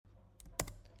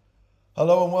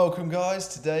Hello and welcome, guys.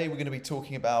 Today we're going to be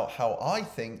talking about how I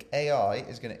think AI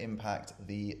is going to impact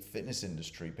the fitness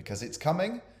industry because it's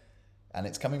coming and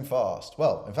it's coming fast.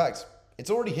 Well, in fact, it's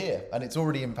already here and it's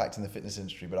already impacting the fitness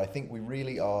industry, but I think we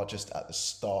really are just at the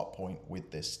start point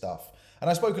with this stuff. And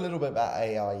I spoke a little bit about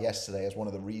AI yesterday as one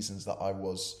of the reasons that I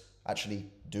was actually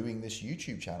doing this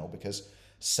YouTube channel because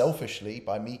selfishly,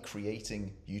 by me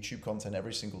creating YouTube content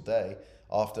every single day,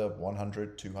 after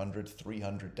 100, 200,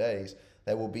 300 days,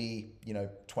 there will be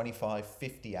 25,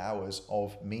 50 hours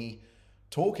of me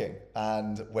talking,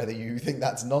 and whether you think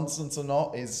that's nonsense or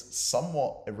not is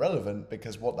somewhat irrelevant,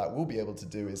 because what that will be able to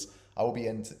do is I will be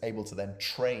able to then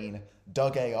train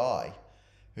Doug AI,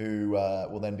 who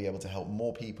will then be able to help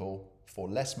more people for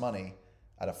less money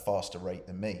at a faster rate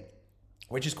than me,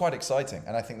 which is quite exciting,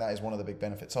 and I think that is one of the big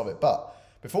benefits of it. But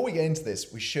before we get into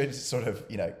this, we should sort of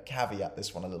caveat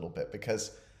this one a little bit,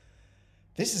 because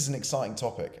this is an exciting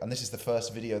topic, and this is the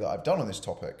first video that I've done on this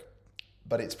topic,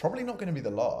 but it's probably not going to be the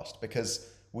last, because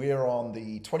we're on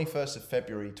the 21st of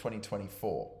February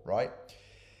 2024, right?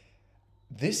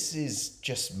 This is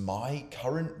just my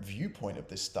current viewpoint of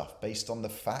this stuff based on the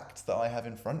facts that I have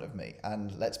in front of me.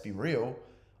 And let's be real,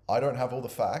 I don't have all the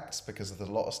facts, because there's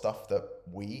a lot of stuff that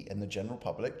we in the general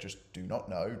public just do not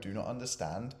know, do not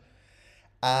understand.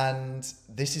 And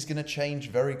this is going to change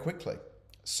very quickly.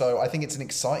 So I think it's an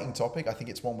exciting topic. I think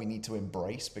it's one we need to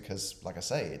embrace because, like I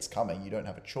say, it's coming. You don't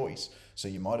have a choice. So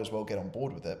you might as well get on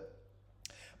board with it.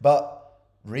 But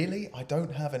really, I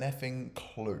don't have an effing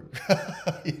clue.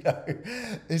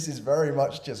 This is very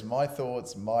much just my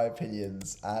thoughts, my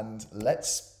opinions, and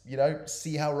let's,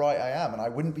 see how right I am. And I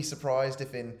wouldn't be surprised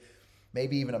if in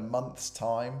maybe even a month's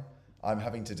time, I'm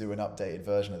having to do an updated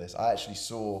version of this. I actually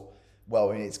saw, well,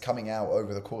 I mean, it's coming out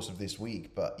over the course of this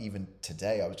week, but even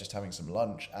today I was just having some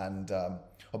lunch, and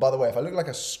oh, by the way, if I look like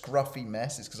a scruffy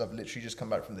mess, it's because I've literally just come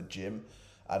back from the gym,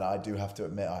 and I do have to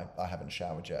admit I haven't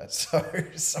showered yet, so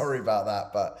sorry about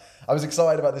that. But I was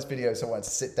excited about this video, so I wanted to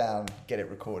sit down, get it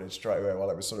recorded straight away while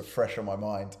it was sort of fresh on my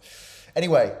mind.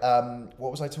 Anyway,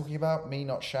 what was I talking about? Me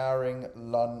not showering,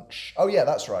 lunch. Oh yeah,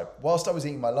 that's right. Whilst I was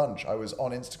eating my lunch, I was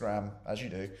on Instagram, as you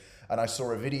do, and I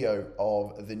saw a video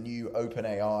of the new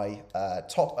OpenAI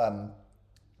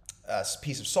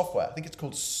piece of software. I think it's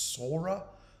called Sora,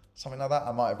 something like that.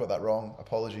 I might have got that wrong.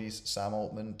 Apologies, Sam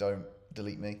Altman. Don't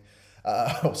delete me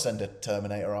or send a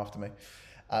Terminator after me.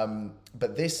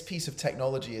 But this piece of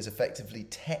technology is effectively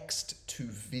text to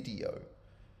video.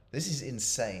 This is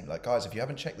insane. Like, guys, if you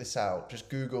haven't checked this out, just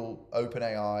Google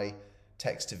OpenAI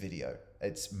text to video.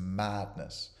 It's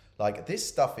madness. Like, this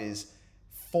stuff is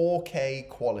 4K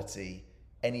quality,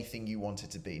 anything you want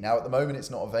it to be. Now, at the moment, it's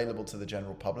not available to the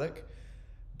general public,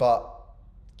 but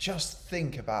just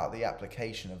think about the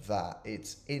application of that.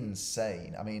 It's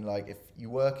insane. I mean, like, if you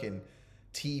work in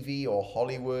TV or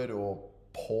Hollywood or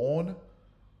porn,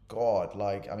 God,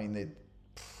 like, I mean,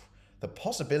 the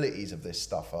possibilities of this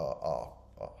stuff are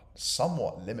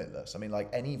somewhat limitless. I mean, like,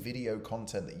 any video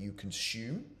content that you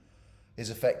consume is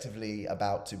effectively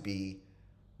about to be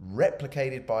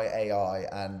replicated by AI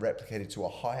and replicated to a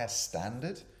higher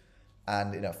standard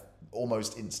and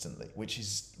almost instantly, which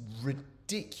is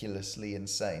ridiculously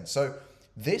insane. So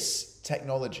this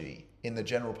technology in the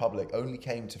general public only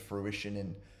came to fruition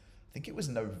in, I think it was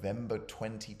November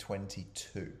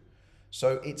 2022.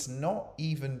 So it's not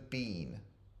even been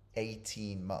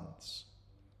 18 months,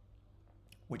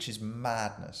 which is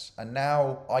madness. And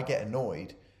now I get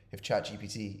annoyed if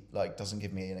ChatGPT doesn't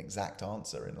give me an exact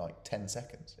answer in 10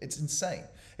 seconds. It's insane.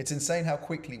 It's insane how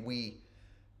quickly we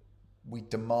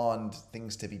demand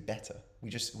things to be better. We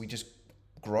just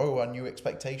grow a new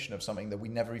expectation of something that we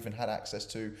never even had access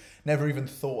to, never even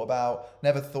thought about,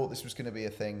 never thought this was going to be a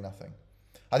thing, nothing.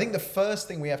 I think the first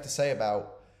thing we have to say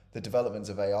about the developments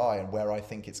of AI and where I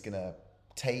think it's going to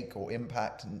take or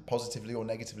impact positively or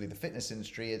negatively the fitness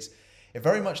industry is it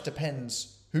very much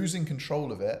depends who's in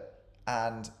control of it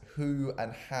and who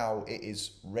and how it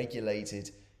is regulated,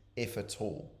 if at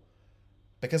all.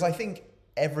 Because I think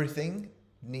everything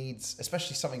needs,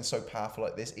 especially something so powerful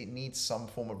like this, it needs some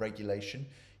form of regulation.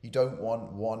 You don't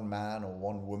want one man or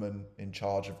one woman in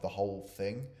charge of the whole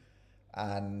thing.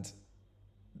 And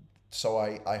so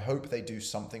I hope they do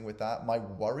something with that. My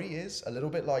worry is a little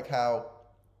bit like how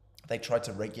they tried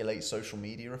to regulate social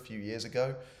media a few years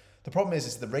ago. The problem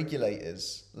is the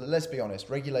regulators, let's be honest,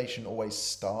 regulation always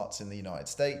starts in the United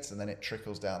States and then it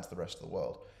trickles down to the rest of the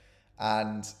world.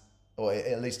 Or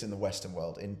at least in the Western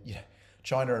world.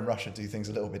 China and Russia do things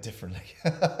a little bit differently.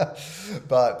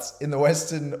 But in the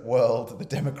Western world, the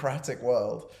democratic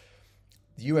world,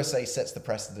 the USA sets the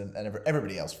precedent and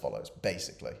everybody else follows,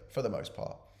 basically, for the most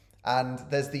part. And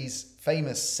there's these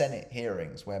famous Senate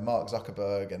hearings where Mark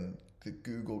Zuckerberg and the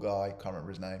Google guy, can't remember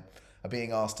his name, are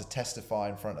being asked to testify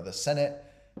in front of the Senate.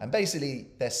 And basically,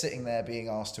 they're sitting there being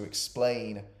asked to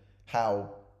explain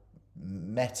how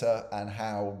Meta and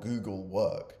how Google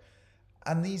work.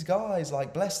 And these guys,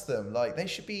 like, bless them, like, they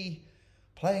should be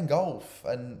playing golf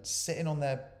and sitting on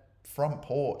their front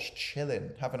porch,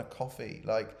 chilling, having a coffee.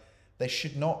 Like, they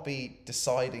should not be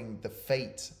deciding the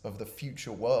fate of the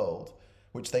future world,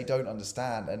 which they don't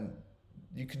understand. And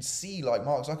you can see, like,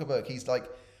 Mark Zuckerberg, he's like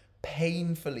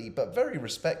painfully but very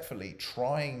respectfully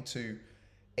trying to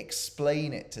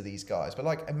explain it to these guys. But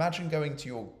like, imagine going to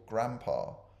your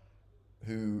grandpa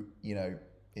who, you know,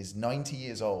 is 90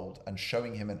 years old and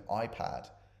showing him an iPad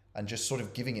and just sort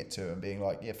of giving it to him, being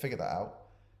like, yeah, figure that out.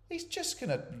 He's just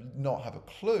gonna not have a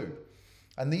clue.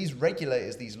 And these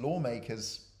regulators, these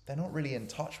lawmakers, they're not really in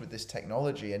touch with this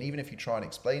technology. And even if you try and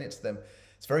explain it to them,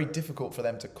 it's very difficult for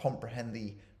them to comprehend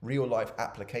the real life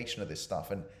application of this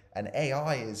stuff. And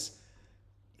AI is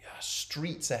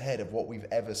streets ahead of what we've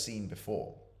ever seen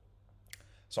before.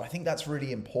 So I think that's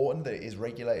really important that it is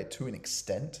regulated to an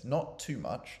extent, not too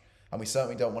much. And we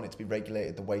certainly don't want it to be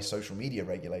regulated the way social media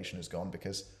regulation has gone,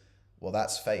 because, well,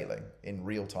 that's failing in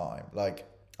real time. Like,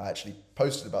 I actually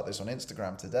posted about this on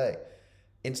Instagram today.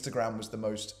 Instagram was the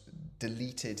most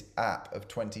deleted app of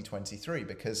 2023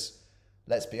 because,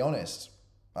 let's be honest,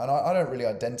 and I don't really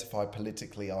identify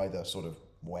politically either sort of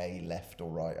way left or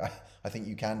right. I think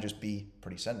you can just be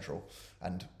pretty central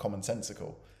and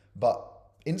commonsensical. But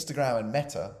Instagram and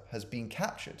Meta has been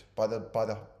captured by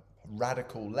the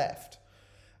radical left.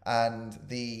 And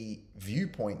the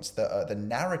viewpoints that are, the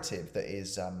narrative that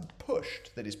is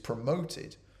pushed, that is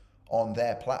promoted on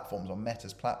their platforms, on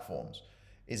Meta's platforms,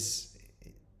 is,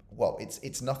 well,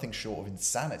 it's nothing short of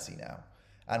insanity now.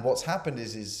 And what's happened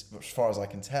is as far as I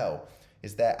can tell,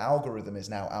 is their algorithm is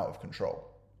now out of control.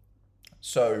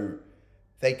 So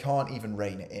they can't even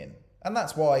rein it in. And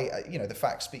that's why, the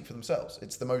facts speak for themselves.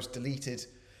 It's the most deleted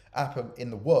app in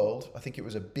the world. I think it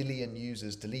was 1 billion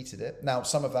users deleted it. Now,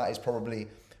 some of that is probably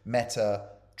Meta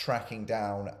tracking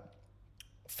down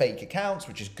fake accounts,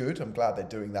 which is good. I'm glad they're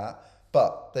doing that.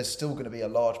 But there's still going to be a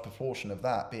large proportion of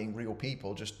that being real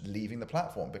people just leaving the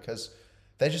platform because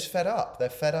they're just fed up. They're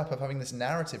fed up of having this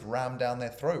narrative rammed down their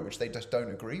throat, which they just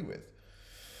don't agree with.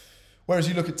 Whereas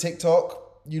you look at TikTok,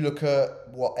 you look at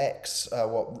what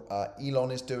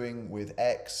Elon is doing with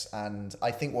X, and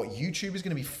I think what YouTube is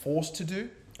going to be forced to do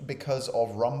because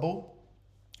of Rumble,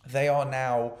 they are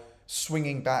now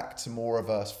swinging back to more of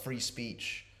a free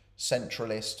speech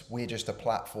centralist. We're just a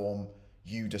platform.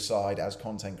 You decide as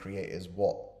content creators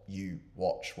what you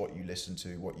watch, what you listen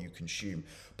to, what you consume.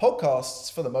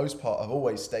 Podcasts, for the most part, have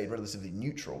always stayed relatively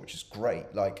neutral, which is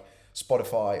great. Like,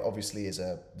 Spotify obviously is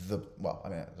the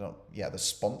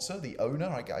sponsor, the owner,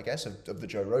 I guess, of the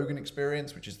Joe Rogan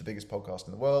Experience, which is the biggest podcast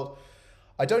in the world.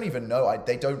 I don't even know,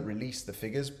 they don't release the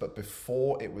figures, but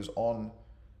before it was on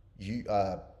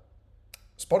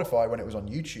Spotify, when it was on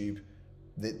YouTube,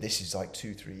 this is like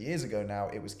 2-3 years ago now,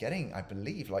 it was getting, I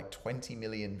believe, like 20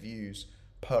 million views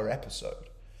per episode.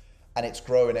 And it's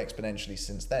growing exponentially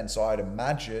since then. So I'd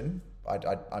imagine,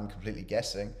 I'm completely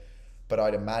guessing, but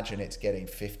I'd imagine it's getting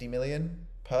 50 million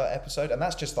per episode. And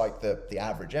that's just like the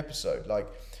average episode. Like,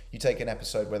 you take an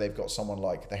episode where they've got someone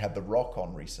like, they had The Rock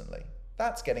on recently.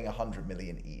 That's getting 100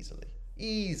 million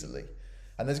easily.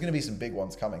 And there's going to be some big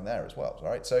ones coming there as well,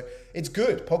 right? So it's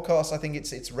good. Podcasts, I think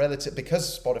it's relative,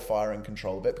 because Spotify are in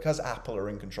control of it, because Apple are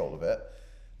in control of it,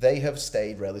 they have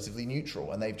stayed relatively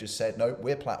neutral. And they've just said, no,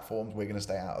 we're platforms, we're going to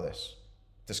stay out of this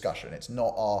discussion. It's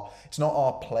not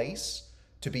our place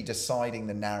to be deciding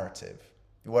the narrative.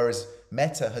 Whereas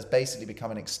Meta has basically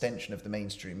become an extension of the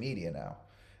mainstream media now.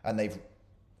 And they've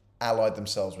allied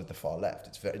themselves with the far left.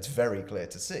 It's very clear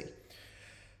to see.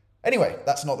 Anyway,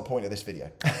 that's not the point of this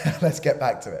video. Let's get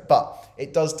back to it. But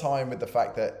it does tie in with the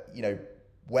fact that,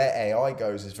 where AI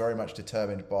goes is very much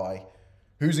determined by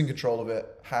who's in control of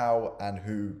it, how and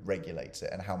who regulates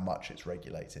it, and how much it's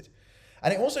regulated.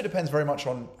 And it also depends very much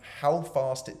on how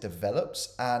fast it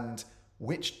develops and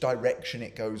which direction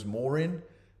it goes more in.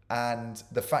 And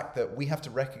the fact that we have to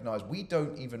recognize, we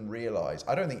don't even realize,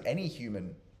 I don't think any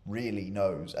human really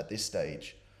knows at this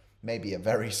stage, maybe a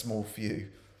very small few,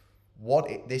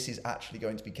 what this is actually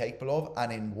going to be capable of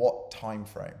and in what time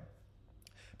frame.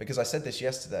 Because I said this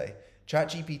yesterday,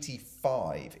 ChatGPT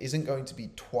 5 isn't going to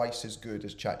be twice as good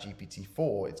as ChatGPT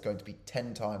 4, it's going to be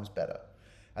 10 times better.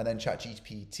 And then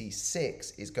ChatGPT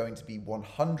 6 is going to be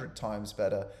 100 times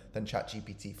better than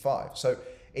ChatGPT 5. So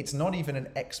it's not even an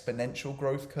exponential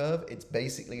growth curve, it's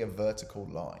basically a vertical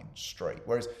line, straight.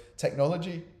 Whereas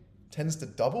technology tends to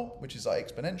double, which is like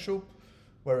exponential.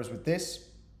 Whereas with this,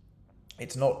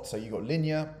 it's not. So you've got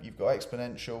linear, you've got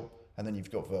exponential, and then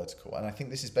you've got vertical. And I think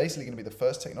this is basically going to be the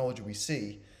first technology we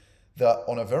see that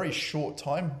on a very short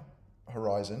time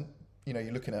horizon, you know,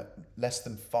 you're looking at less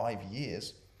than 5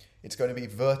 years, it's going to be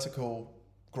vertical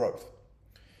growth.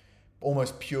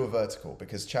 Almost pure vertical,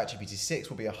 because ChatGPT 6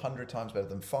 will be 100 times better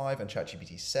than 5, and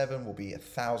ChatGPT 7 will be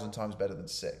 1,000 times better than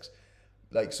 6.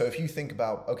 Like, so if you think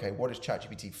about, okay, what is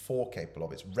ChatGPT 4 capable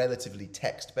of? It's relatively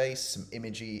text-based, some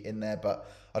imagery in there,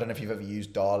 but I don't know if you've ever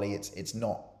used DALL-E.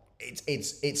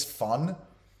 It's fun,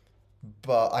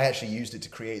 but I actually used it to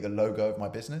create the logo of my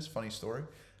business. Funny story.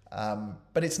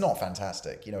 But it's not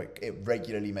fantastic. You know, it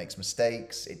regularly makes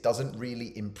mistakes. It doesn't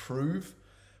really improve.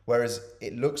 Whereas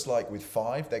it looks like with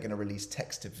 5, they're going to release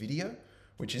text to video,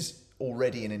 which is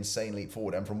already an insane leap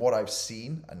forward. And from what I've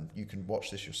seen, and you can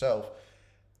watch this yourself,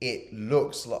 it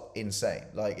looks like insane.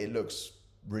 Like, it looks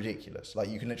ridiculous. Like,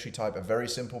 you can literally type a very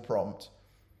simple prompt.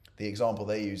 The example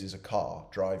they use is a car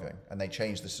driving, and they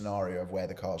change the scenario of where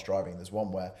the car's driving. There's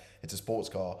one where it's a sports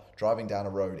car driving down a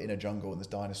road in a jungle and there's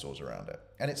dinosaurs around it.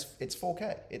 And it's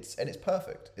 4K. It's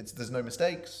perfect. There's no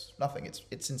mistakes, nothing.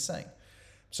 It's insane.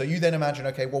 So you then imagine,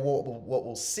 okay, well, what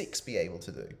will 6 be able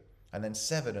to do? And then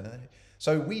 7, and then...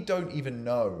 So we don't even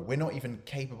know. We're not even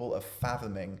capable of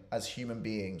fathoming, as human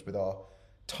beings with our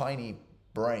tiny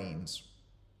brains,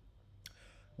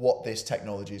 what this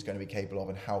technology is going to be capable of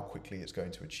and how quickly it's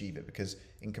going to achieve it. Because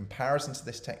in comparison to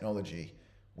this technology,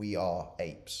 we are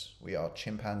apes. We are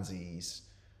chimpanzees.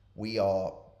 We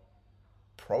are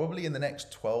probably in the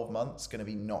next 12 months going to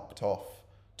be knocked off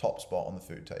top spot on the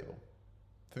food table.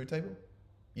 Food table?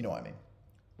 You know what I mean.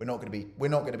 We're not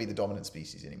going to be the dominant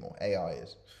species anymore. AI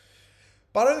is.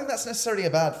 But I don't think that's necessarily a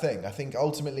bad thing. I think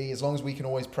ultimately, as long as we can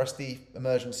always press the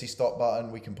emergency stop button,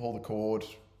 we can pull the cord,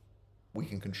 we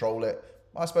can control it.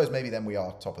 I suppose maybe then we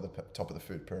are top of the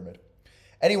food pyramid.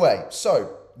 Anyway,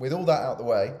 so with all that out of the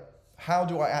way, how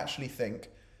do I actually think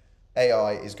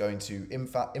AI is going to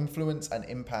influence and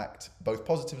impact both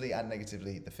positively and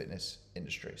negatively the fitness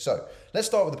industry? So let's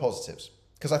start with the positives,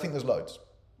 because I think there's loads.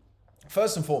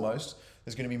 First and foremost,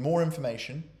 there's going to be more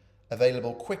information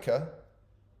available quicker,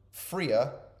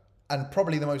 freer, and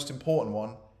probably the most important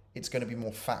one, it's going to be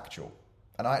more factual.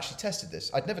 And I actually tested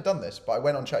this. I'd never done this, but I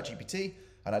went on ChatGPT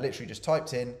and I literally just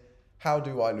typed in, how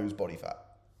do I lose body fat?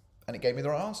 And it gave me the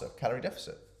right answer, calorie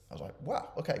deficit. I was like, wow,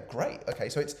 okay, great. Okay,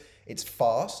 so it's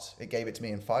fast. It gave it to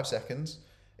me in 5 seconds.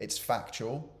 It's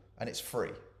factual and it's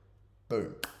free.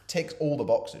 Boom. Ticks all the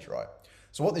boxes, right?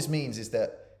 So what this means is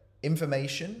that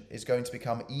information is going to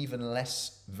become even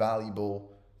less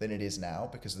valuable than it is now,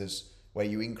 because there's where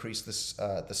you increase this,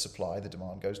 the supply, the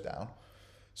demand goes down.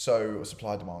 So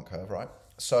supply demand curve, right?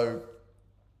 So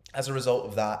as a result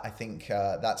of that, I think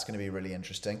that's going to be really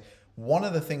interesting. One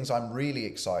of the things I'm really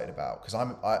excited about, because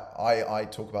I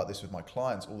talk about this with my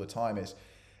clients all the time, is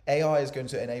AI is going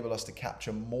to enable us to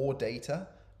capture more data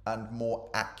and more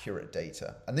accurate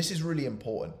data. And this is really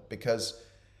important, because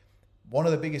one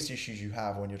of the biggest issues you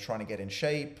have when you're trying to get in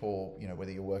shape, or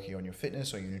whether you're working on your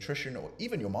fitness or your nutrition or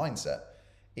even your mindset,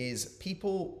 is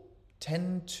people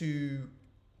tend to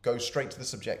go straight to the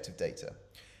subjective data.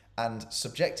 And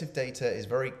subjective data is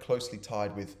very closely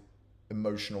tied with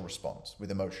emotional response, with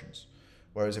emotions.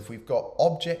 Whereas if we've got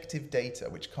objective data,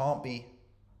 which can't be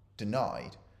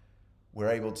denied,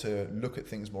 we're able to look at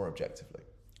things more objectively.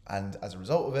 And as a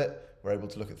result of it, we're able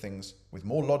to look at things with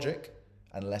more logic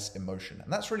and less emotion.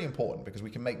 And that's really important, because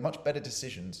we can make much better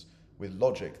decisions with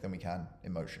logic than we can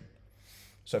emotion.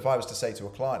 So if I was to say to a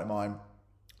client of mine,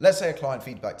 let's say a client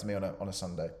feedback to me on a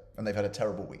Sunday and they've had a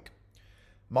terrible week.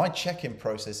 My check-in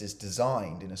process is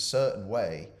designed in a certain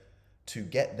way to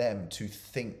get them to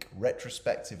think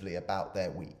retrospectively about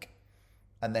their week,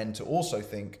 and then to also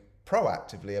think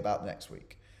proactively about next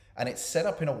week. And it's set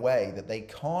up in a way that they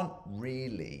can't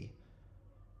really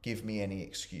give me any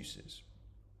excuses.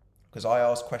 Because I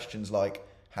ask questions like,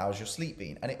 how's your sleep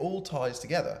been? And it all ties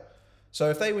together. So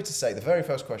if they were to say, the very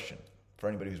first question for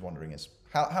anybody who's wondering is,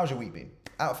 how's your week been?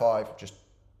 Out of 5, just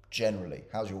generally,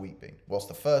 how's your week been? What's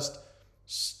the first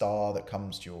star that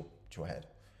comes to your head?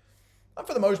 And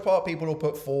for the most part, people will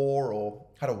put 4 or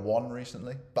had a 1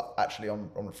 recently. But actually, on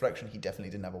reflection, he definitely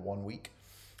didn't have a 1 week.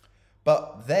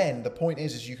 But then the point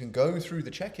is you can go through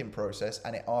the check-in process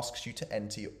and it asks you to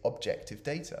enter your objective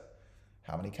data.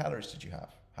 How many calories did you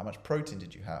have? How much protein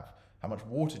did you have? How much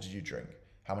water did you drink?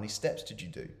 How many steps did you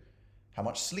do? How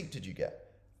much sleep did you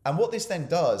get? And what this then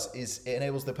does is it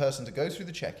enables the person to go through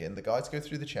the check-in, the guy to go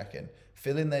through the check-in,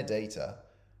 fill in their data,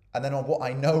 and then on what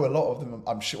I know a lot of them,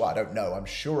 I'm sure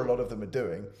a lot of them are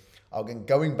doing, are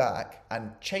going back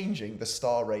and changing the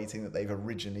star rating that they've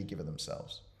originally given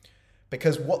themselves.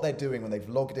 Because what they're doing when they've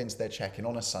logged into their check-in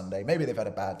on a Sunday, maybe they've had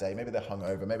a bad day, maybe they're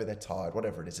hungover, maybe they're tired,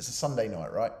 whatever it is. It's a Sunday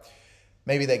night, right?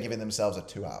 Maybe they're giving themselves a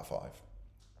 2 out of 5.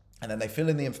 And then they fill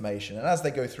in the information. And as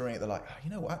they go through it, they're like, oh, you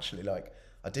know what, actually, like,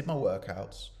 I did my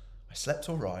workouts. I slept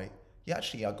all right. Yeah,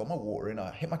 actually, I got my water in.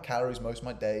 I hit my calories most of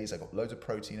my days. I got loads of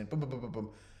protein and boom, boom, boom, boom, boom.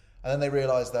 And then they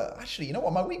realize that, actually, you know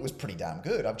what, my week was pretty damn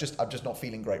good. I'm just not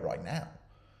feeling great right now.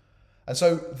 And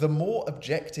so the more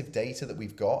objective data that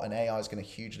we've got, and AI is going to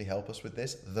hugely help us with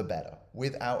this, the better,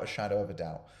 without a shadow of a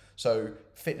doubt. So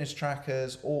fitness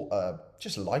trackers or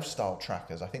just lifestyle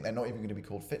trackers, I think they're not even going to be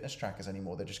called fitness trackers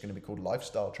anymore. They're just going to be called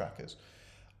lifestyle trackers,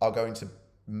 are going to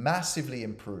massively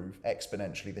improve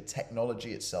exponentially. The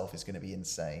technology itself is going to be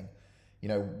insane. You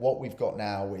know, what we've got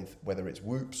now with whether it's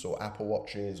Whoops or Apple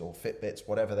Watches or Fitbits,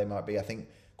 whatever they might be, I think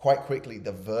quite quickly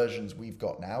the versions we've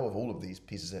got now of all of these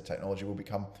pieces of technology will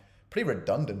become pretty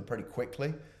redundant pretty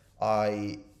quickly.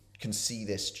 I can see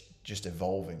this just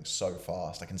evolving so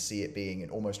fast. I can see it being in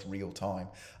almost real time.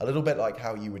 A little bit like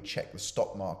how you would check the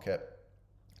stock market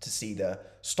to see the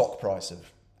stock price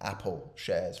of Apple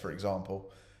shares, for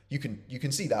example. You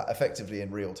can see that effectively in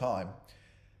real time.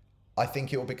 I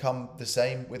think it will become the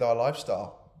same with our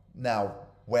lifestyle. Now,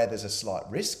 where there's a slight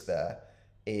risk there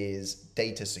is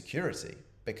data security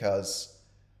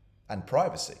and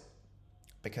privacy.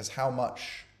 Because how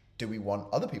much do we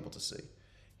want other people to see?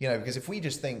 You know, because if we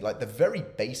just think like the very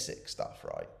basic stuff,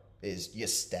 right, is your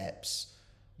steps,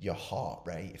 your heart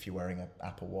rate if you're wearing an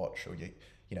Apple Watch, or you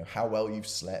know how well you've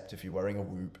slept if you're wearing a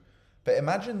Whoop. But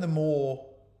imagine the more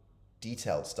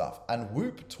detailed stuff. And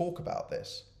Whoop talk about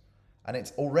this, and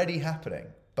it's already happening,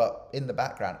 but in the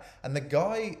background. And the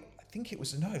guy, I think it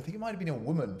might have been a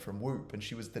woman from Whoop, and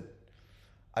she was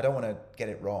I don't want to get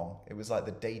it wrong. It was like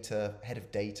the head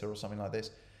of data or something like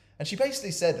this. And she basically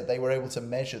said that they were able to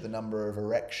measure the number of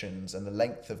erections and the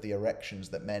length of the erections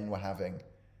that men were having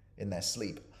in their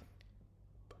sleep.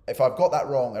 If I've got that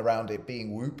wrong around it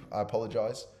being Whoop, I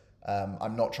apologize.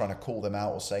 I'm not trying to call them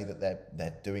out or say that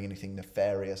they're doing anything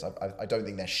nefarious. I don't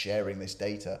think they're sharing this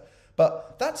data.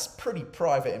 But that's pretty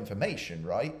private information,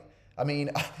 right? I mean,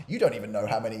 you don't even know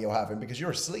how many you're having because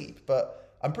you're asleep.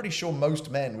 But I'm pretty sure most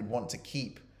men would want to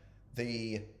keep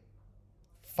the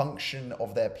function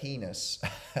of their penis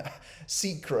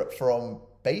secret from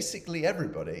basically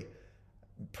everybody,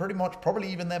 pretty much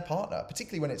probably even their partner,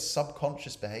 particularly when it's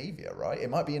subconscious behavior, right? It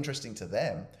might be interesting to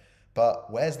them, but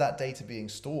where's that data being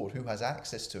stored? Who has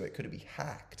access to it? Could it be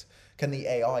hacked? Can the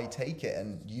AI take it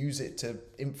and use it to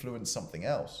influence something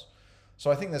else? So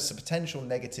I think there's a potential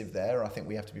negative there. I think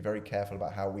we have to be very careful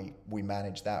about how we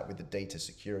manage that with the data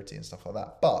security and stuff like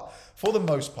that. But for the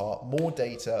most part, more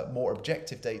data, more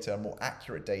objective data, more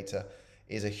accurate data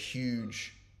is a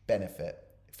huge benefit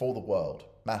for the world,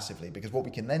 massively. Because what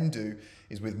we can then do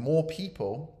is with more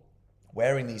people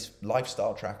wearing these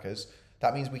lifestyle trackers,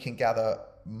 that means we can gather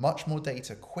much more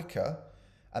data quicker,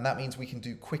 and that means we can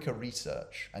do quicker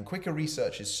research. And quicker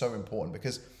research is so important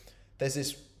because there's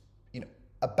this,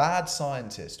 a bad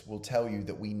scientist will tell you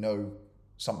that we know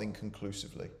something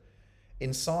conclusively.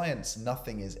 In science,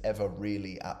 nothing is ever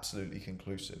really absolutely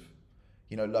conclusive.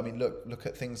 You know, I mean, look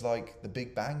at things like the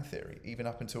Big Bang Theory. Even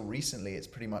up until recently, it's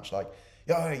pretty much like,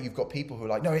 yeah, you've got people who are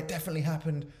like, no, it definitely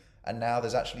happened. And now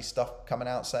there's actually stuff coming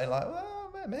out saying like,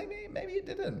 well, maybe it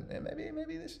didn't.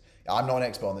 Maybe this. I'm not an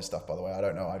expert on this stuff, by the way. I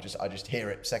don't know. I just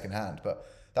hear it secondhand. But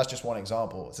that's just one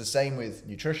example. It's the same with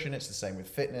nutrition. It's the same with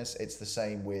fitness. It's the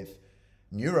same with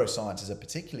neuroscience. Is a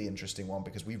particularly interesting one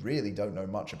because we really don't know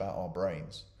much about our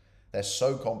brains. They're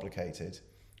so complicated.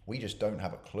 We just don't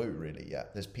have a clue really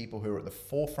yet. There's people who are at the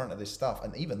forefront of this stuff,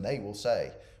 and even they will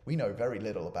say, we know very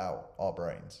little about our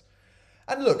brains.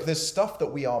 And look, there's stuff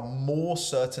that we are more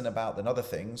certain about than other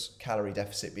things, calorie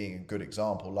deficit being a good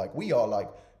example. Like we are like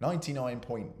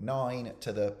 99.9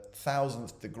 to the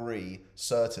 1000th degree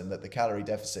certain that the calorie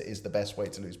deficit is the best way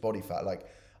to lose body fat. Like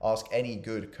ask any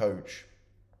good coach,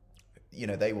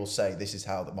 they will say this is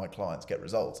how my clients get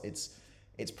results.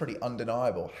 It's pretty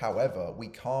undeniable. However, we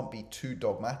can't be too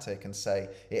dogmatic and say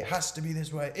it has to be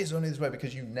this way, it's only this way,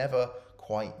 because you never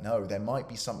quite know. There might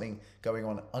be something going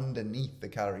on underneath the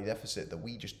calorie deficit that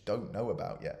we just don't know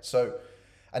about yet. So,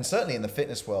 and certainly in the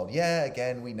fitness world,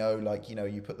 again, we know,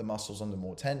 you put the muscles under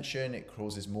more tension, it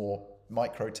causes more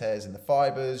micro tears in the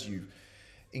fibers, you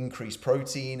increase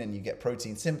protein and you get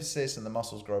protein synthesis and the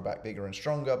muscles grow back bigger and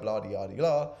stronger, blah, blah, blah,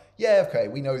 blah. Yeah, okay,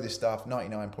 we know this stuff,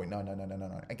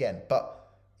 99.99999. Again, but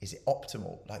is it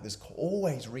optimal? Like there's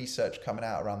always research coming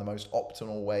out around the most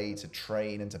optimal way to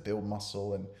train and to build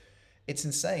muscle, and It's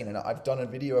insane. And I've done a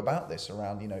video about this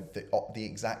around, the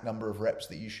exact number of reps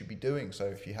that you should be doing. So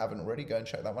if you haven't already, go and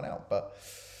check that one out. But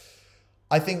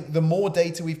I think the more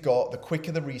data we've got, the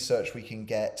quicker the research we can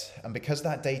get. And because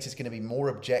that data is going to be more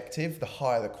objective, the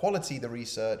higher the quality of the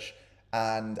research.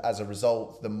 And as a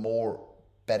result, the more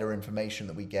better information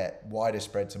that we get, wider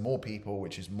spread to more people,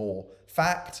 which is more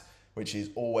fact, which is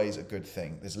always a good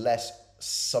thing. There's less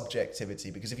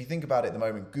subjectivity, because if you think about it at the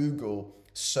moment, Google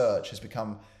search has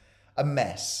become a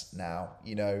mess now.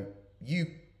 You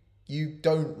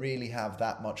don't really have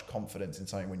that much confidence in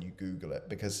something when you Google it,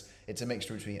 because it's a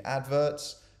mixture between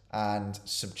adverts and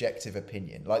subjective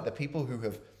opinion. Like the people who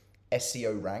have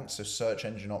SEO ranked, so search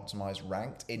engine optimized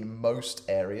ranked in most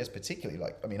areas, particularly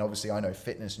obviously I know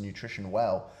fitness and nutrition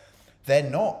well, they're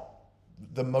not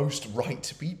the most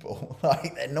right people.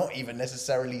 Like they're not even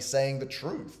necessarily saying the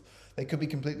truth. They could be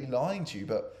completely lying to you,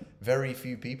 but very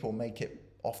few people make it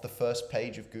off the first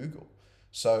page of Google.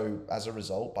 So as a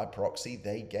result, by proxy,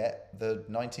 they get the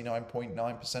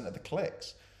 99.9% of the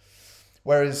clicks.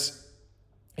 Whereas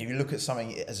if you look at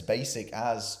something as basic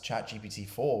as ChatGPT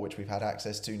 4, which we've had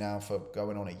access to now for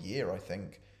going on a year, I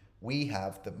think, we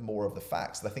have more of the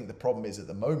facts. I think the problem is at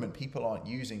the moment, people aren't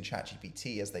using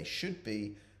ChatGPT as they should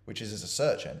be, which is as a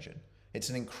search engine. It's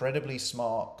an incredibly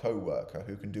smart co-worker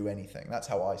who can do anything. That's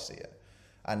how I see it.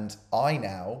 And I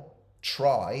now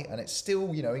try, and it's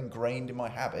still, ingrained in my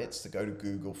habits to go to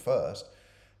Google first,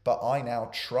 but I now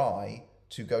try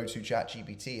to go to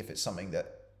ChatGPT if it's something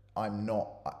that I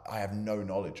have no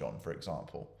knowledge on, for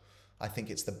example. I think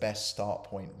it's the best start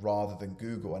point rather than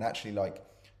Google. And actually, like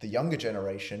the younger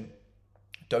generation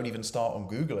don't even start on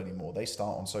Google anymore. They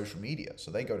start on social media.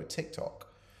 So they go to TikTok.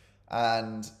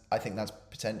 And I think that's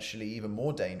potentially even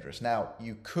more dangerous. Now,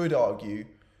 you could argue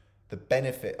the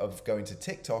benefit of going to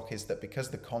TikTok is that because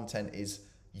the content is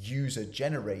user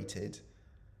generated,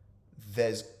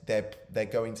 they're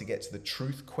going to get to the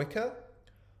truth quicker.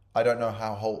 I don't know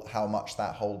how much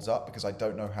that holds up, because I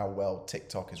don't know how well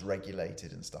TikTok is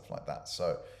regulated and stuff like that.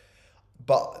 So,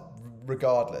 but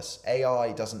regardless,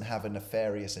 AI doesn't have a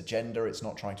nefarious agenda. It's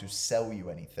not trying to sell you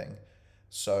anything.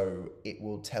 So it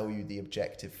will tell you the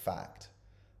objective fact.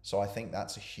 So I think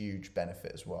that's a huge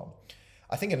benefit as well.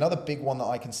 I think another big one that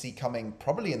I can see coming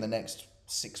probably in the next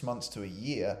 6 months to a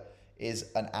year is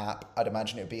an app. I'd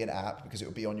imagine it would be an app because it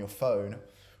would be on your phone,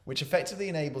 which effectively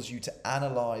enables you to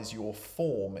analyze your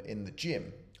form in the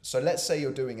gym. So let's say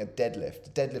you're doing a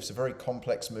deadlift. Deadlift's a very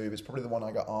complex move. It's probably the one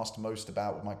I got asked most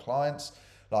about with my clients.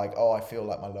 Like, I feel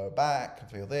like my lower back, I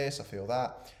feel this, I feel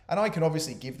that. And I can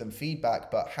obviously give them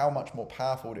feedback, but how much more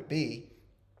powerful would it be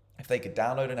if they could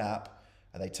download an app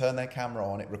and they turn their camera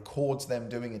on, it records them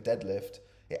doing a deadlift,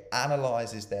 it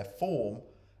analyzes their form,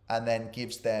 and then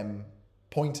gives them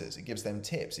pointers, it gives them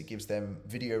tips, it gives them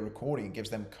video recording, it gives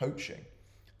them coaching.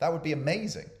 That would be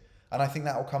amazing. And I think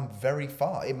that will come very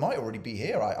far. It might already be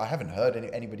here. I haven't heard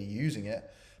anybody using it,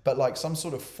 but like some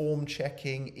sort of form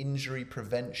checking, injury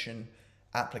prevention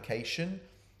application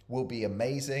will be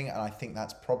amazing. And I think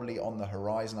that's probably on the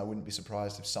horizon. I wouldn't be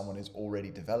surprised if someone is already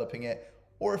developing it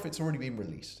or if it's already been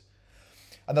released.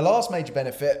 And the last major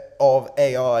benefit of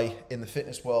AI in the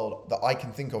fitness world that I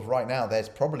can think of right now, there's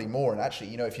probably more. And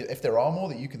actually, if there are more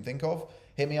that you can think of,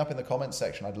 hit me up in the comments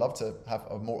section. I'd love to have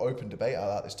a more open debate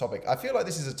about this topic. I feel like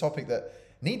this is a topic that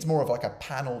needs more of like a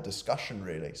panel discussion,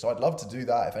 really. So I'd love to do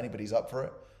that. If anybody's up for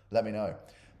it, let me know.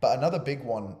 But another big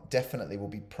one definitely will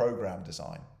be program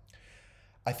design.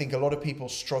 I think a lot of people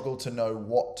struggle to know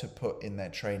what to put in their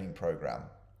training program.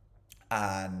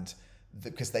 And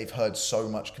because they've heard so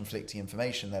much conflicting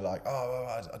information, they're like,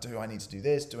 do I need to do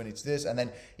this? Do I need to do this? And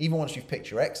then even once you've picked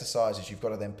your exercises, you've got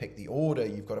to then pick the order.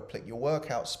 You've got to pick your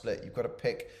workout split. You've got to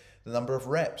pick the number of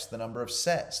reps, the number of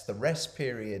sets, the rest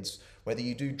periods, whether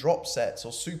you do drop sets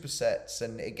or supersets,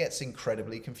 and it gets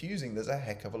incredibly confusing. There's a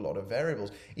heck of a lot of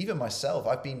variables. Even myself,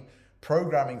 I've been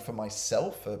programming for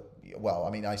myself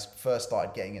I first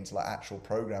started getting into like actual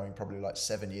programming probably like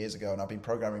 7 years ago, and I've been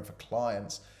programming for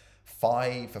clients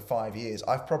for 5 years.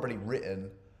 I've probably written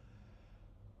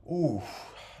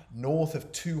north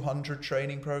of 200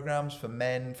 training programs for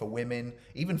men, for women,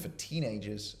 even for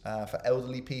teenagers, for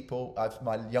elderly people.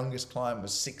 My youngest client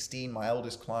was 16, my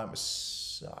eldest client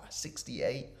was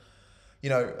 68.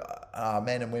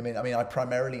 Men and women. I mean, I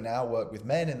primarily now work with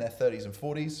men in their 30s and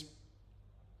 40s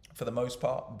for the most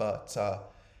part, but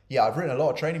I've written a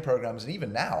lot of training programs, and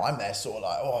even now I'm there sort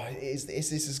of like, is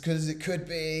this as good as it could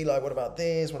be? Like, what about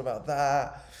this? What about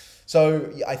that?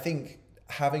 So I think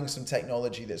having some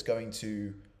technology that's going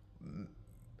to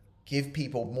give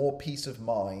people more peace of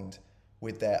mind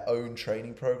with their own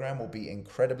training program will be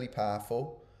incredibly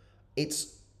powerful.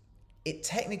 It's it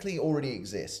technically already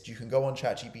exists. You can go on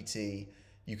ChatGPT,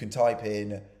 you can type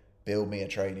in, build me a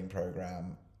training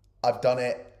program. I've done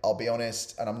it, I'll be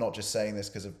honest, and I'm not just saying this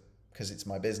because it's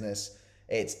my business.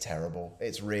 It's terrible.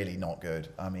 It's really not good.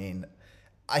 I mean,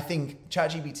 I think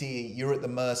ChatGPT, you're at the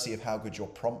mercy of how good your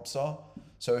prompts are.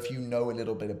 So if you know a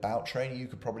little bit about training, you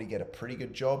could probably get a pretty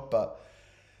good job. But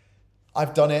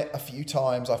I've done it a few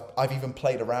times. I've even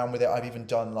played around with it. I've even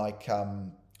done like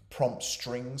prompt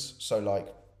strings. So like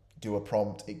do a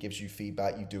prompt, it gives you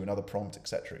feedback, you do another prompt,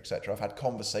 etc., etc. I've had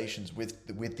conversations with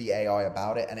the AI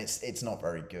about it, and it's not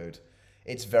very good.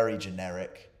 It's very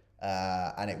generic,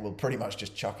 and it will pretty much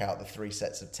just chuck out the 3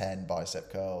 sets of 10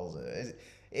 bicep curls.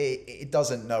 It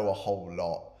doesn't know a whole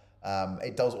lot.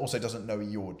 It also doesn't know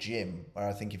your gym. Where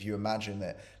I think if you imagine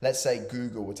that, let's say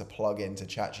Google were to plug into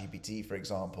ChatGPT, for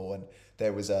example, and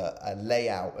there was a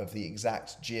layout of the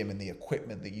exact gym and the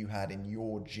equipment that you had in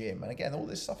your gym. And again, all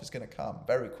this stuff is going to come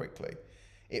very quickly.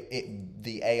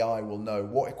 The AI will know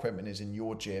what equipment is in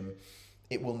your gym.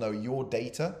 It will know your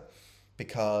data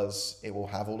because it will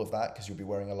have all of that because you'll be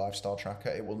wearing a lifestyle tracker.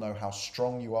 It will know how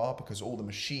strong you are because all the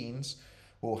machines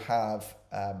will have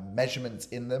measurements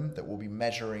in them that will be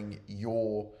measuring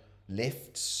your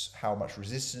lifts, how much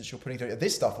resistance you're putting through.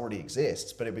 This stuff already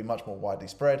exists, but it'll be much more widely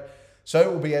spread. So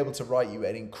it will be able to write you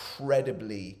an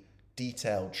incredibly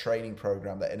detailed training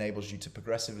program that enables you to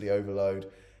progressively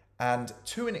overload and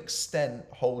to an extent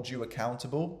hold you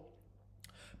accountable,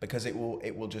 because it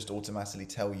will just automatically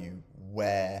tell you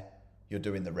where you're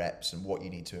doing the reps and what you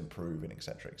need to improve and et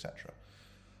cetera, et cetera.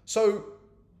 So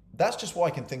that's just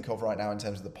what I can think of right now in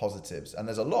terms of the positives. And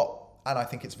there's a lot. And I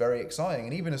think it's very exciting.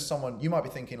 And even as someone, you might be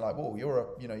thinking like, well,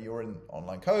 you're an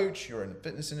online coach, you're in the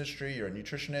fitness industry, you're a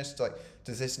nutritionist. Like,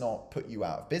 does this not put you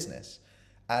out of business?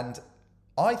 And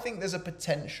I think there's a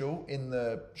potential in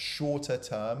the shorter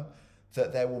term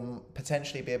that there will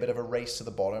potentially be a bit of a race to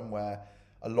the bottom where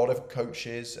a lot of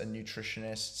coaches and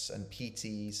nutritionists and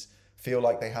PTs feel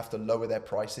like they have to lower their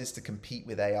prices to compete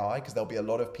with AI, because there'll be a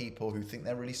lot of people who think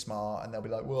they're really smart and they'll be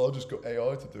like, well, I just got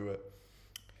AI to do it.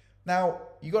 Now,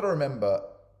 you got to remember,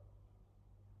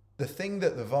 the thing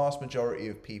that the vast majority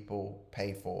of people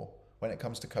pay for when it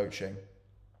comes to coaching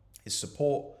is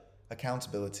support,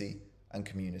 accountability, and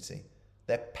community.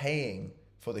 They're paying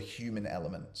for the human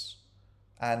elements.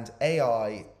 And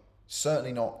AI,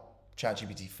 certainly not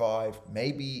ChatGPT 5,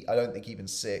 maybe, I don't think even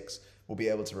 6, will be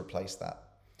able to replace that.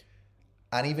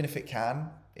 And even if it can,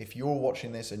 if you're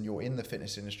watching this and you're in the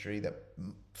fitness industry, that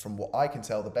from what I can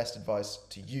tell, the best advice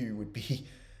to you would be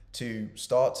to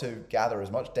start to gather as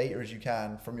much data as you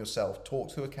can from yourself.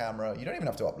 Talk to a camera. You don't even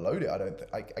have to upload it.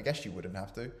 I guess you wouldn't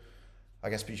have to. I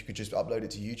guess you could just upload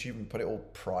it to YouTube and put it all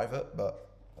private, but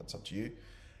that's up to you.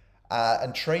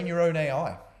 And train your own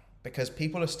AI, because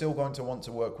people are still going to want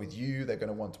to work with you. They're going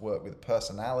to want to work with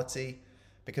personality,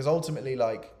 because ultimately,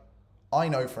 like, I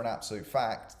know for an absolute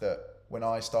fact that when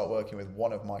I start working with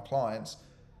one of my clients,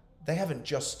 they haven't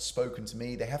just spoken to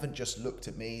me. They haven't just looked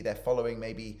at me. They're following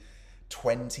maybe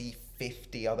 20,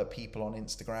 50 other people on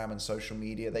Instagram and social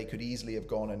media. They could easily have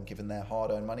gone and given their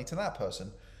hard-earned money to that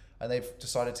person, and they've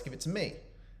decided to give it to me.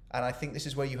 And I think this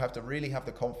is where you have to really have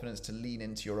the confidence to lean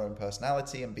into your own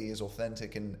personality and be as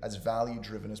authentic and as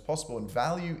value-driven as possible. And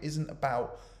value isn't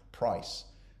about price.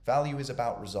 Value is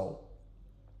about result.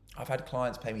 I've had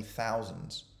clients pay me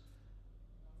thousands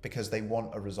because they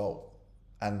want a result.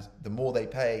 And the more they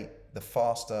pay, the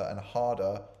faster and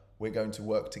harder we're going to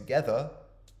work together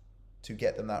to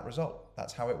get them that result.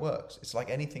 That's how it works. It's like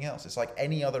anything else. It's like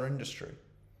any other industry.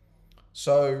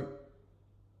 So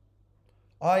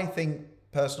I think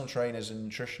personal trainers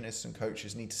and nutritionists and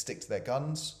coaches need to stick to their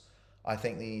guns. I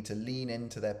think they need to lean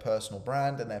into their personal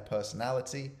brand and their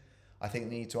personality. I think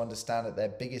they need to understand that their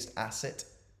biggest asset,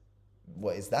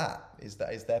 what is that? Is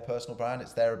their personal brand.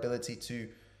 It's their ability to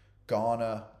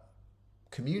garner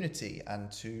community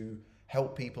and to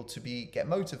help people to get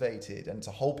motivated and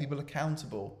to hold people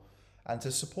accountable and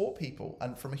to support people,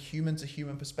 and from a human to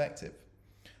human perspective.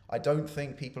 I don't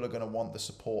think people are going to want the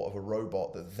support of a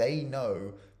robot that they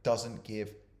know doesn't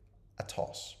give a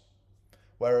toss.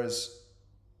 Whereas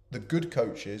the good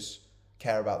coaches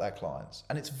care about their clients,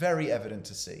 and it's very evident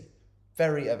to see.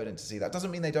 Very evident to see. That doesn't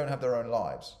mean they don't have their own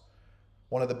lives.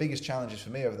 One of the biggest challenges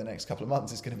for me over the next couple of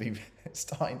months is going to be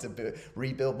starting to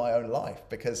rebuild my own life,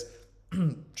 because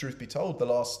truth be told, the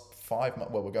last 5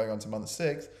 months, well, we're going on to month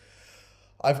 6,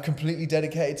 I've completely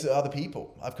dedicated to other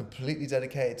people. I've completely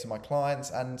dedicated to my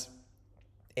clients, and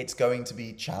it's going to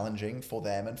be challenging for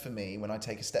them and for me when I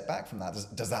take a step back from that.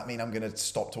 Does that mean I'm going to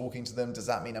stop talking to them? Does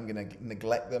that mean I'm going to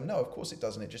neglect them? No, of course it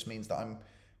doesn't. It just means that I'm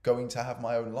going to have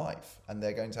my own life, and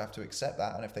they're going to have to accept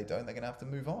that. And if they don't, they're going to have to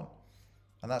move on.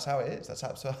 And that's how it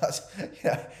is.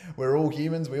 We're all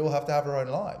humans. We all have to have our own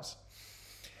lives.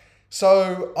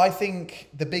 So I think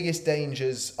the biggest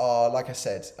dangers are, like I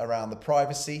said, around the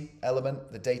privacy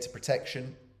element, the data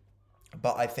protection.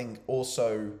 But I think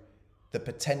also the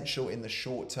potential in the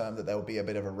short term that there will be a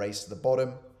bit of a race to the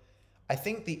bottom. I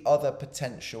think the other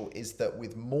potential is that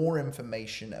with more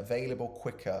information available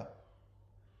quicker,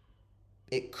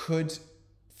 it could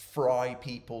fry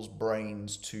people's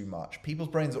brains too much. People's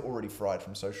brains are already fried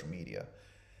from social media.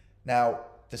 Now,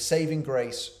 the saving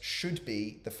grace should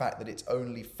be the fact that it's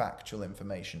only factual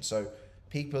information. So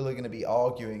people are going to be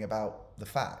arguing about the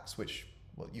facts, which,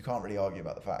 well, you can't really argue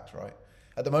about the facts, right?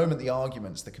 At the moment, the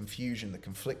arguments, the confusion, the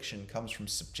confliction comes from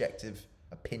subjective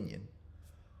opinion.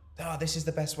 This is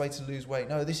the best way to lose weight.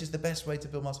 No, this is the best way to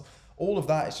build muscle. All of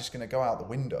that is just going to go out the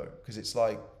window because it's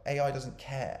like AI doesn't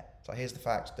care. It's like, here's the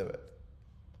facts, do it.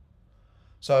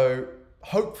 So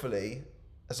hopefully,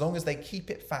 as long as they keep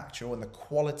it factual and the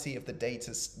quality of the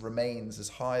data remains as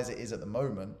high as it is at the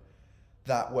moment,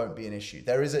 that won't be an issue.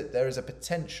 There is a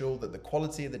potential that the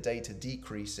quality of the data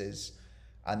decreases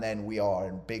and then we are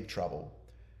in big trouble.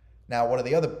 Now, one of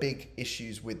the other big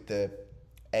issues with the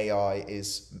AI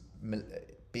is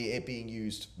it being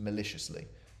used maliciously.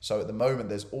 So at the moment,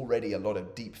 there's already a lot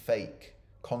of deep fake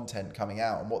content coming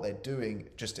out, and what they're doing,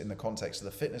 just in the context of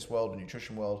the fitness world, the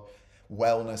nutrition world,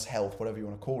 wellness, health, whatever you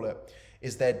want to call it,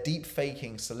 is they're deep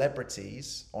faking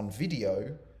celebrities on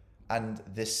video, and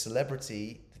this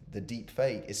celebrity, the deep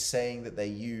fake, is saying that they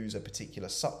use a particular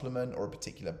supplement or a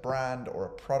particular brand or a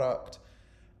product,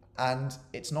 and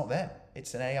it's not them.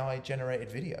 It's an AI generated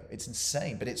video. It's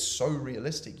insane, but it's so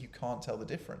realistic you can't tell the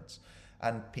difference.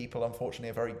 And people, unfortunately,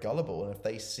 are very gullible. And if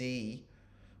they see,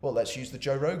 well, let's use the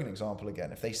Joe Rogan example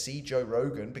again. If they see Joe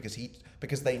Rogan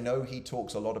because they know he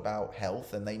talks a lot about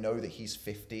health and they know that he's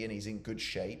 50 and he's in good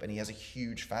shape and he has a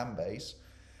huge fan base,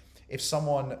 if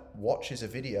someone watches a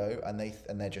video and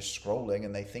they're just scrolling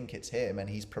and they think it's him and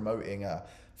he's promoting a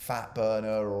fat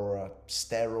burner or a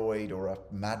steroid or a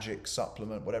magic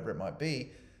supplement, whatever it might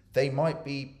be, they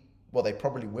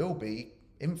probably will be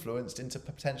influenced into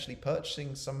potentially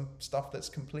purchasing some stuff that's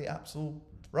complete absolute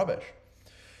rubbish.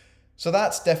 So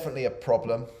that's definitely a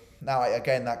problem. Now,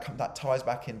 again, that ties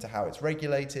back into how it's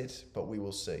regulated, but we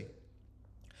will see.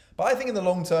 But I think in the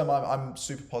long term, I'm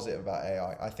super positive about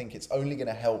AI. I think it's only going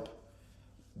to help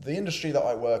the industry that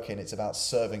I work in. It's about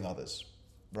serving others,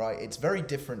 right? It's very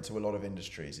different to a lot of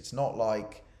industries. It's not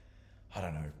like, I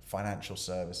don't know, financial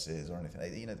services or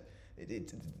anything.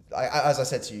 As I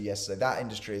said to you yesterday, that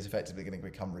industry is effectively going to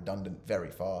become redundant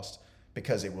very fast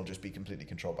because it will just be completely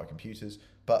controlled by computers.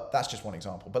 But that's just one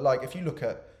example. But like, if you look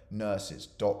at nurses,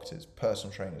 doctors,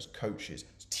 personal trainers, coaches,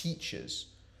 teachers,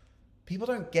 people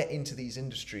don't get into these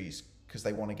industries because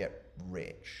they want to get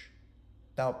rich.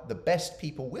 Now, the best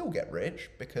people will get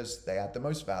rich because they add the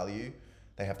most value,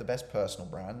 they have the best personal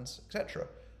brands, etc.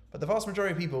 But the vast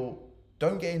majority of people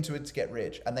don't get into it to get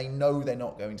rich, and they know they're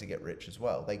not going to get rich as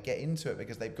well. They get into it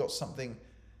because they've got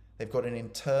an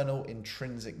internal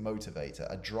intrinsic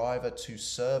motivator, a driver to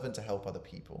serve and to help other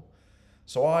people.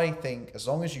 So I think as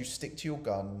long as you stick to your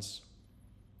guns,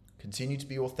 continue to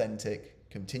be authentic,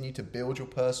 continue to build your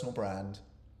personal brand,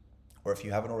 or if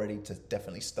you haven't already, to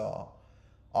definitely start,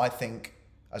 I think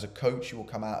as a coach, you will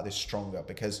come out of this stronger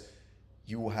because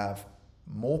you will have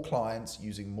more clients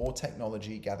using more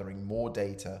technology, gathering more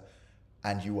data,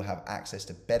 and you will have access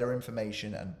to better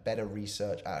information and better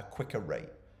research at a quicker rate,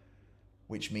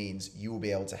 which means you will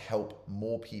be able to help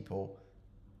more people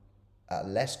at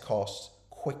less cost,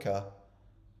 quicker,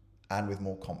 and with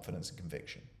more confidence and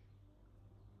conviction.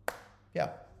 Yeah.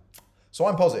 So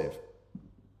I'm positive.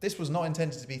 This was not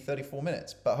intended to be 34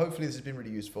 minutes, but hopefully this has been really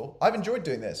useful. I've enjoyed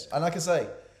doing this. And like I say,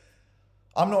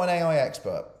 I'm not an AI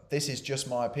expert. This is just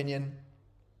my opinion.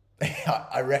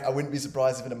 I wouldn't be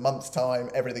surprised if in a month's time,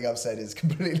 everything I've said is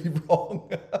completely wrong.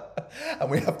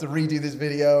 And we have to redo this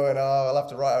video and I'll have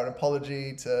to write out an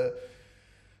apology to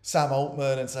Sam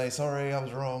Altman and say, sorry, I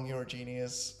was wrong. You're a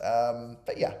genius.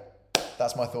 But yeah,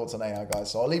 that's my thoughts on AI,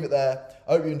 guys. So I'll leave it there.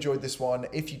 I hope you enjoyed this one.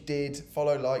 If you did,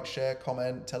 follow, like, share,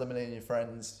 comment, tell a million of your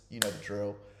friends. You know the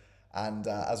drill. And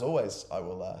as always, I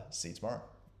will see you tomorrow.